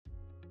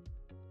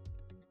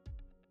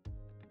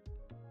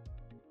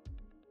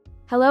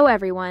Hello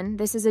everyone,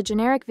 this is a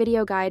generic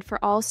video guide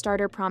for all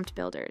starter prompt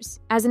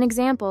builders. As an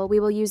example, we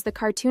will use the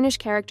cartoonish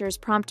characters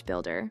prompt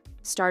builder,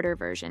 starter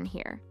version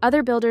here.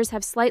 Other builders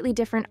have slightly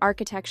different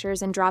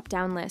architectures and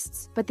drop-down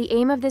lists, but the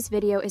aim of this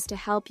video is to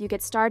help you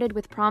get started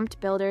with prompt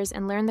builders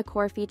and learn the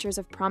core features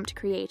of prompt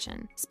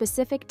creation.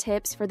 Specific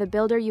tips for the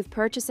builder you've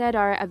purchased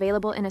are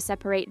available in a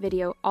separate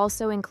video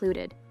also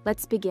included.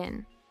 Let's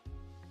begin.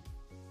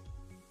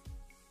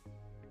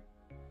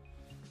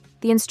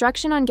 The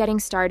instruction on getting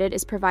started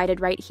is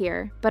provided right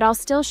here, but I'll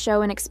still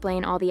show and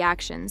explain all the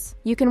actions.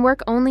 You can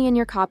work only in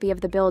your copy of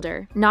the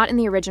builder, not in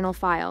the original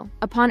file.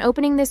 Upon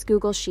opening this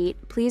Google Sheet,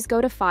 please go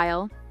to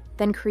File,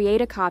 then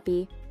Create a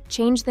Copy,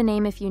 change the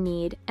name if you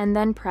need, and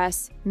then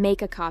press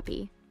Make a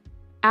Copy.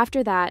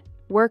 After that,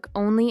 work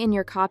only in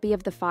your copy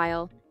of the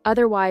file,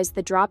 otherwise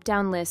the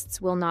drop-down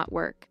lists will not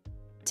work.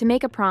 To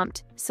make a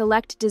prompt,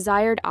 select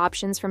desired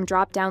options from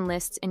drop-down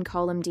lists in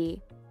column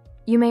D.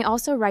 You may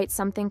also write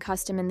something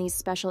custom in these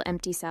special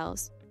empty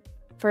cells.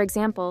 For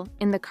example,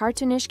 in the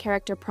cartoonish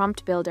character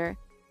prompt builder,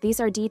 these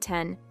are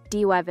D10,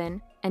 D11,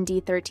 and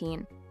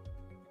D13.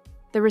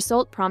 The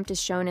result prompt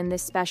is shown in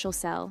this special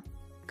cell.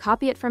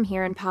 Copy it from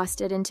here and paste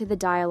it into the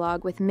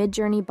dialog with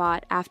Midjourney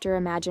bot after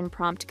Imagine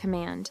prompt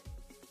command.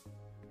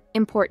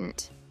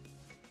 Important: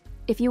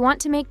 if you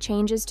want to make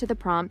changes to the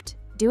prompt,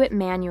 do it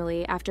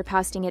manually after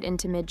pasting it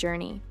into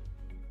Midjourney.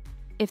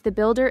 If the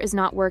builder is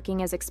not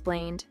working as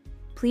explained,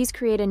 please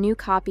create a new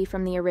copy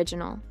from the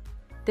original.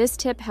 This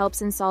tip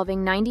helps in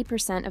solving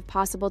 90% of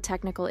possible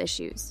technical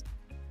issues.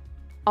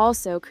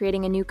 Also,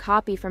 creating a new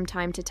copy from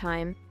time to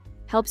time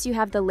helps you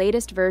have the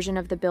latest version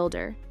of the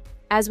builder,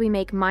 as we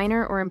make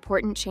minor or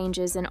important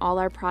changes in all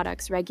our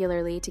products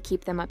regularly to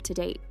keep them up to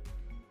date.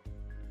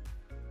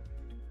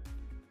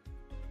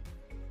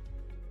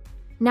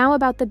 Now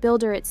about the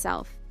builder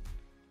itself.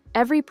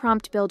 Every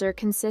prompt builder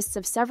consists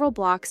of several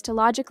blocks to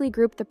logically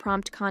group the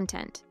prompt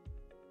content.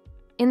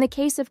 In the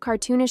case of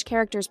cartoonish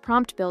characters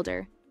prompt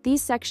builder,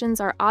 these sections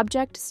are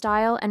object,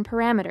 style, and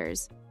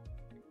parameters.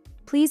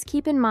 Please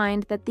keep in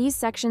mind that these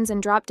sections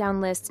and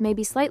drop-down lists may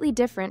be slightly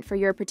different for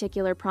your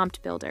particular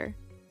prompt builder,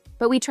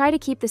 but we try to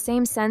keep the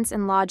same sense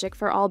and logic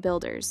for all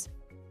builders.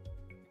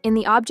 In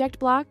the object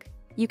block,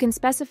 you can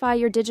specify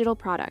your digital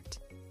product.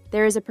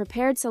 There is a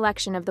prepared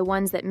selection of the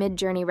ones that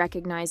Midjourney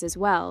recognizes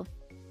well,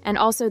 and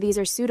also these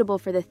are suitable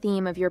for the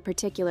theme of your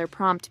particular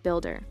prompt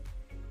builder.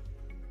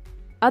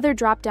 Other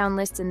drop-down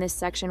lists in this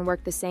section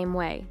work the same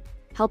way,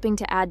 helping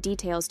to add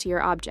details to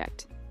your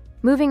object.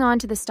 Moving on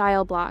to the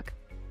style block,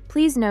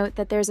 please note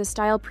that there's a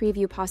style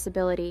preview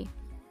possibility.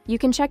 You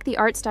can check the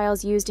art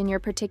styles used in your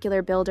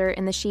particular builder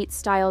in the sheet's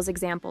styles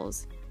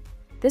examples.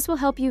 This will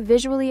help you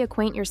visually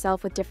acquaint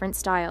yourself with different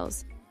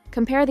styles.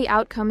 Compare the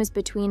outcomes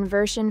between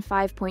version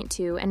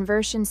 5.2 and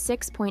version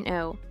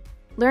 6.0.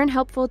 Learn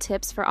helpful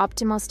tips for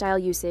optimal style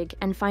usage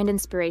and find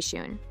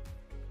inspiration.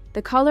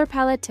 The color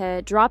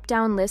palette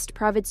drop-down list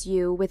provides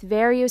you with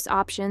various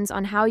options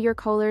on how your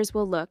colors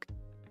will look,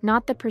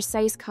 not the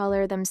precise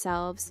color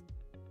themselves.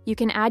 You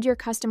can add your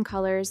custom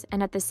colors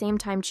and at the same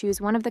time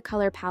choose one of the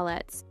color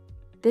palettes.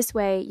 This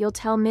way, you'll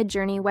tell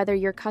Midjourney whether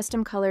your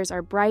custom colors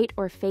are bright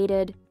or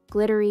faded,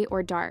 glittery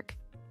or dark.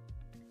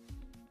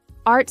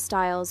 Art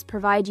styles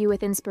provide you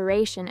with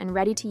inspiration and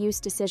ready-to-use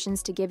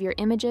decisions to give your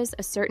images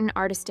a certain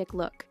artistic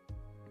look.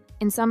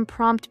 In some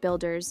prompt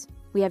builders,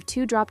 we have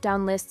two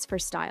drop-down lists for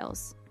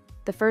styles.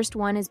 The first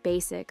one is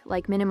basic,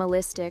 like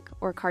minimalistic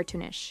or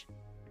cartoonish.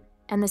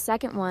 And the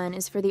second one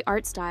is for the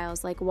art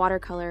styles like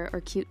watercolor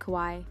or cute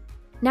kawaii.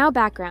 Now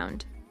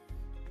background.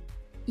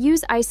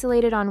 Use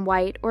isolated on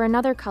white or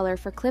another color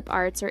for clip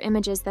arts or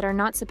images that are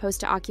not supposed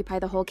to occupy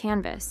the whole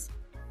canvas.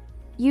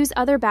 Use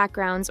other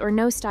backgrounds or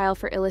no style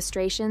for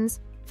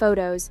illustrations,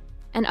 photos,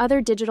 and other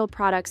digital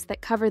products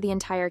that cover the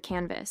entire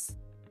canvas.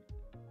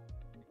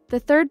 The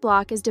third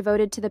block is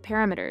devoted to the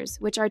parameters,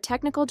 which are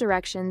technical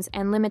directions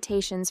and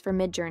limitations for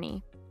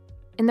Midjourney.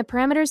 In the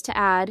parameters to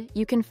add,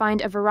 you can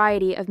find a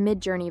variety of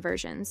Midjourney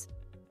versions.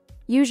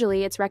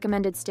 Usually, it's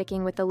recommended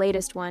sticking with the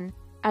latest one,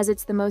 as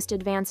it's the most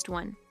advanced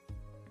one.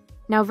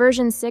 Now,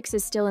 version 6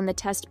 is still in the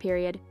test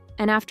period,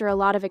 and after a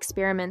lot of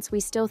experiments,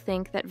 we still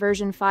think that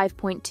version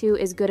 5.2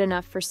 is good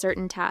enough for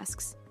certain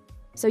tasks.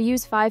 So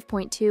use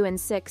 5.2 and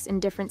 6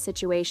 in different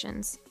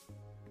situations.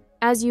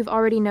 As you've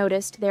already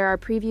noticed, there are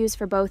previews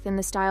for both in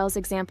the Styles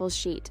Examples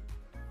sheet.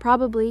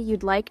 Probably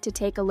you'd like to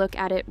take a look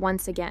at it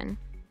once again.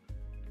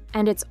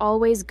 And it's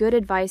always good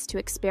advice to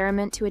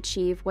experiment to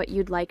achieve what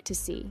you'd like to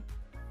see.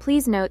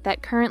 Please note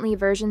that currently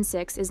version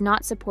 6 is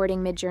not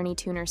supporting Midjourney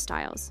tuner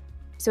styles.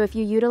 So if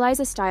you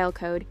utilize a style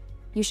code,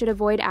 you should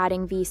avoid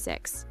adding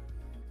V6.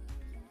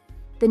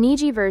 The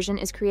Niji version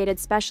is created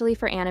specially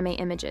for anime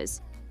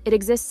images. It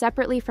exists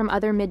separately from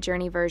other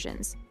Midjourney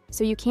versions,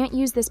 so you can't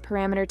use this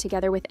parameter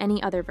together with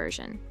any other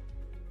version.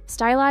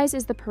 Stylize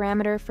is the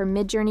parameter for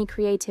Midjourney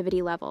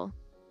creativity level.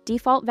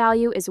 Default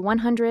value is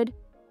 100,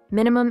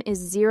 minimum is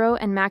 0,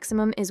 and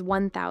maximum is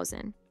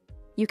 1000.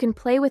 You can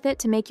play with it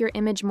to make your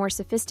image more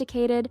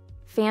sophisticated,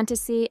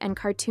 fantasy, and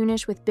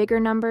cartoonish with bigger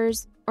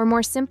numbers, or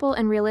more simple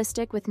and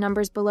realistic with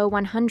numbers below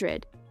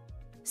 100.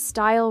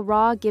 Style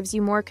Raw gives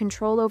you more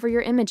control over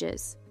your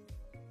images.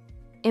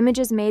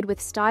 Images made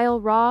with Style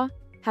Raw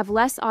have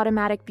less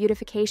automatic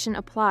beautification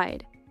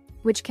applied,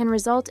 which can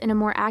result in a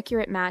more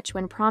accurate match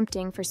when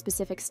prompting for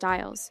specific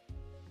styles.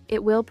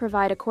 It will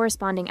provide a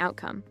corresponding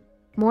outcome: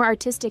 more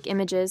artistic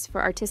images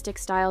for artistic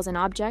styles and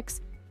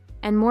objects,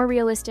 and more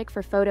realistic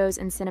for photos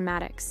and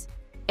cinematics.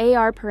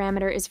 AR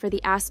parameter is for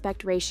the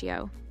aspect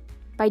ratio.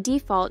 By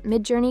default,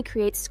 Midjourney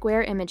creates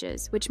square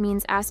images, which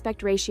means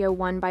aspect ratio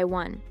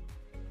 1:1.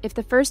 If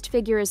the first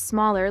figure is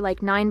smaller, like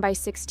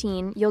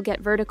 9:16, you'll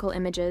get vertical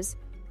images,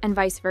 and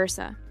vice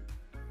versa.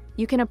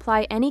 You can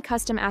apply any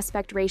custom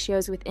aspect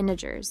ratios with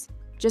integers.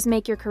 Just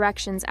make your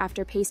corrections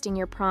after pasting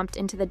your prompt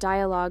into the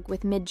dialog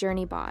with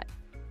Midjourney bot.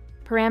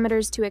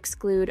 Parameters to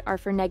exclude are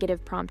for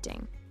negative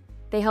prompting.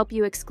 They help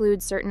you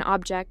exclude certain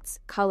objects,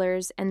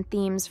 colors, and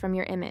themes from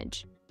your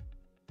image.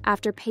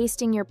 After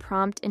pasting your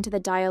prompt into the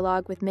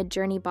dialog with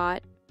Midjourney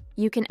bot,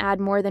 you can add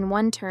more than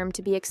one term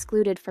to be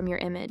excluded from your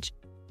image,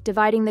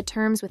 dividing the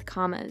terms with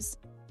commas.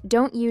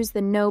 Don't use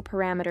the no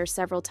parameter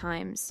several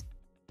times.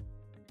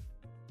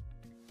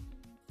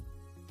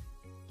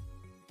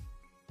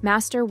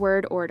 Master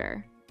word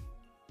order.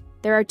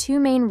 There are two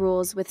main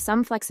rules with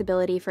some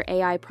flexibility for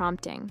AI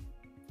prompting.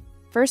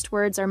 First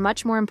words are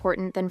much more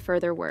important than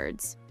further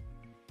words.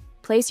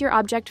 Place your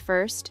object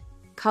first,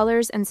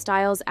 colors and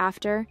styles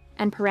after,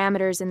 and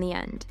parameters in the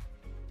end.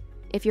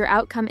 If your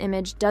outcome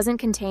image doesn't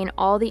contain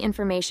all the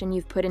information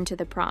you've put into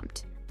the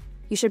prompt,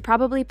 you should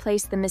probably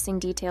place the missing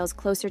details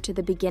closer to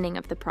the beginning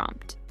of the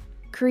prompt.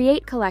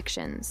 Create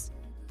collections.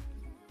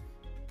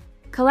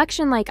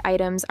 Collection-like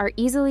items are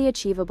easily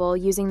achievable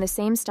using the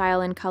same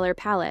style and color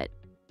palette.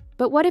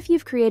 But what if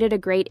you've created a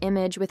great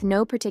image with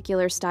no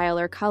particular style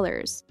or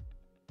colors?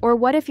 Or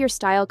what if your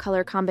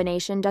style-color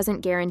combination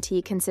doesn't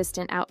guarantee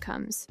consistent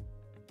outcomes?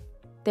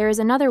 There is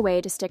another way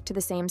to stick to the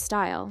same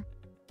style.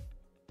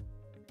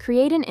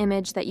 Create an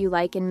image that you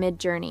like in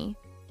Midjourney,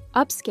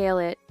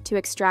 upscale it to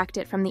extract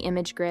it from the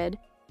image grid,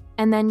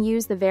 and then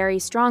use the Very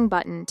Strong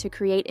button to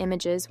create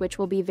images which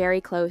will be very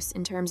close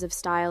in terms of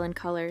style and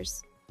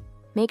colors.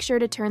 Make sure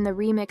to turn the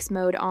remix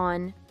mode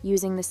on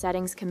using the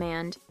settings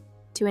command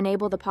to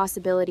enable the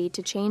possibility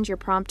to change your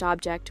prompt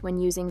object when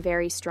using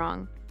Very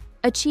Strong.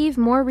 Achieve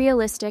more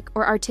realistic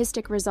or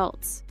artistic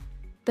results.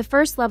 The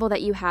first level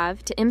that you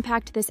have to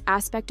impact this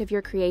aspect of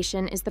your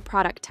creation is the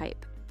product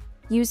type.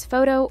 Use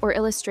photo or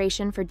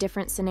illustration for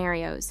different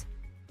scenarios.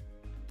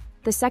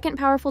 The second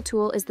powerful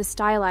tool is the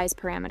Stylize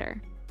parameter.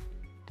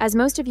 As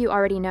most of you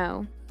already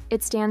know,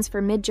 it stands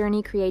for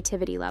Midjourney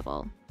Creativity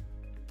Level.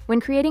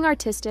 When creating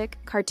artistic,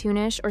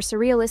 cartoonish, or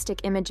surrealistic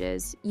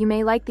images, you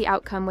may like the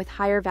outcome with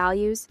higher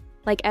values,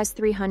 like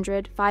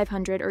S300,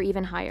 500, or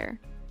even higher.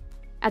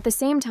 At the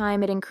same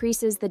time, it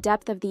increases the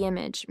depth of the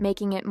image,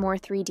 making it more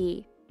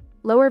 3D.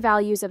 Lower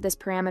values of this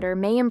parameter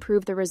may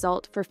improve the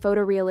result for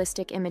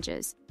photorealistic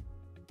images.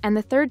 And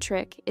the third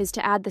trick is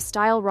to add the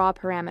Style Raw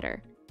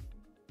parameter.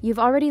 You've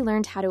already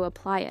learned how to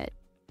apply it.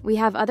 We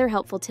have other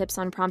helpful tips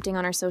on prompting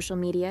on our social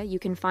media. You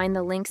can find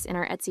the links in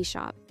our Etsy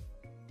shop.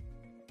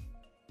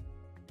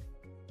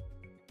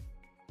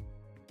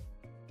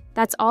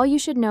 That's all you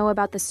should know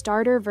about the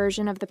starter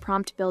version of the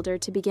prompt builder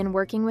to begin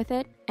working with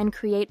it and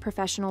create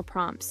professional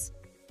prompts.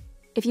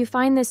 If you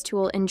find this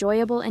tool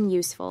enjoyable and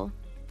useful,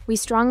 we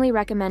strongly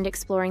recommend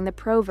exploring the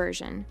Pro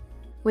version,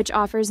 which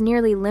offers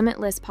nearly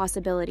limitless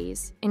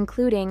possibilities,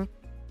 including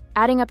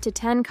adding up to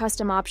 10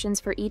 custom options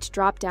for each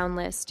drop-down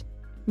list,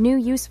 new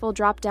useful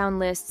drop-down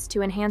lists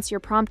to enhance your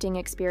prompting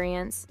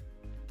experience,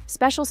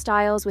 special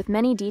styles with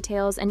many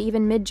details, and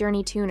even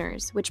Midjourney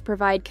tuners, which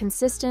provide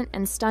consistent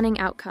and stunning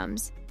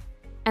outcomes.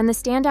 And the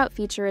standout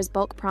feature is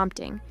bulk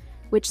prompting,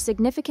 which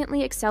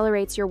significantly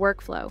accelerates your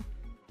workflow.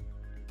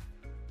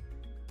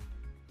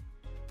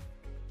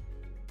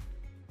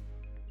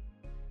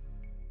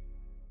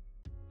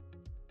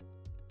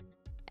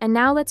 And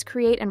now let's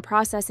create and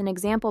process an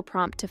example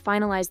prompt to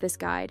finalize this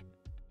guide.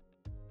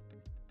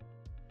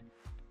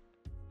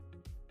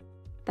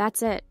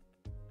 That's it.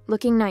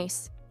 Looking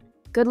nice.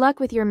 Good luck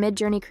with your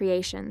Midjourney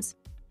creations.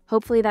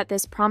 Hopefully that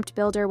this prompt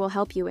builder will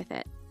help you with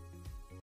it.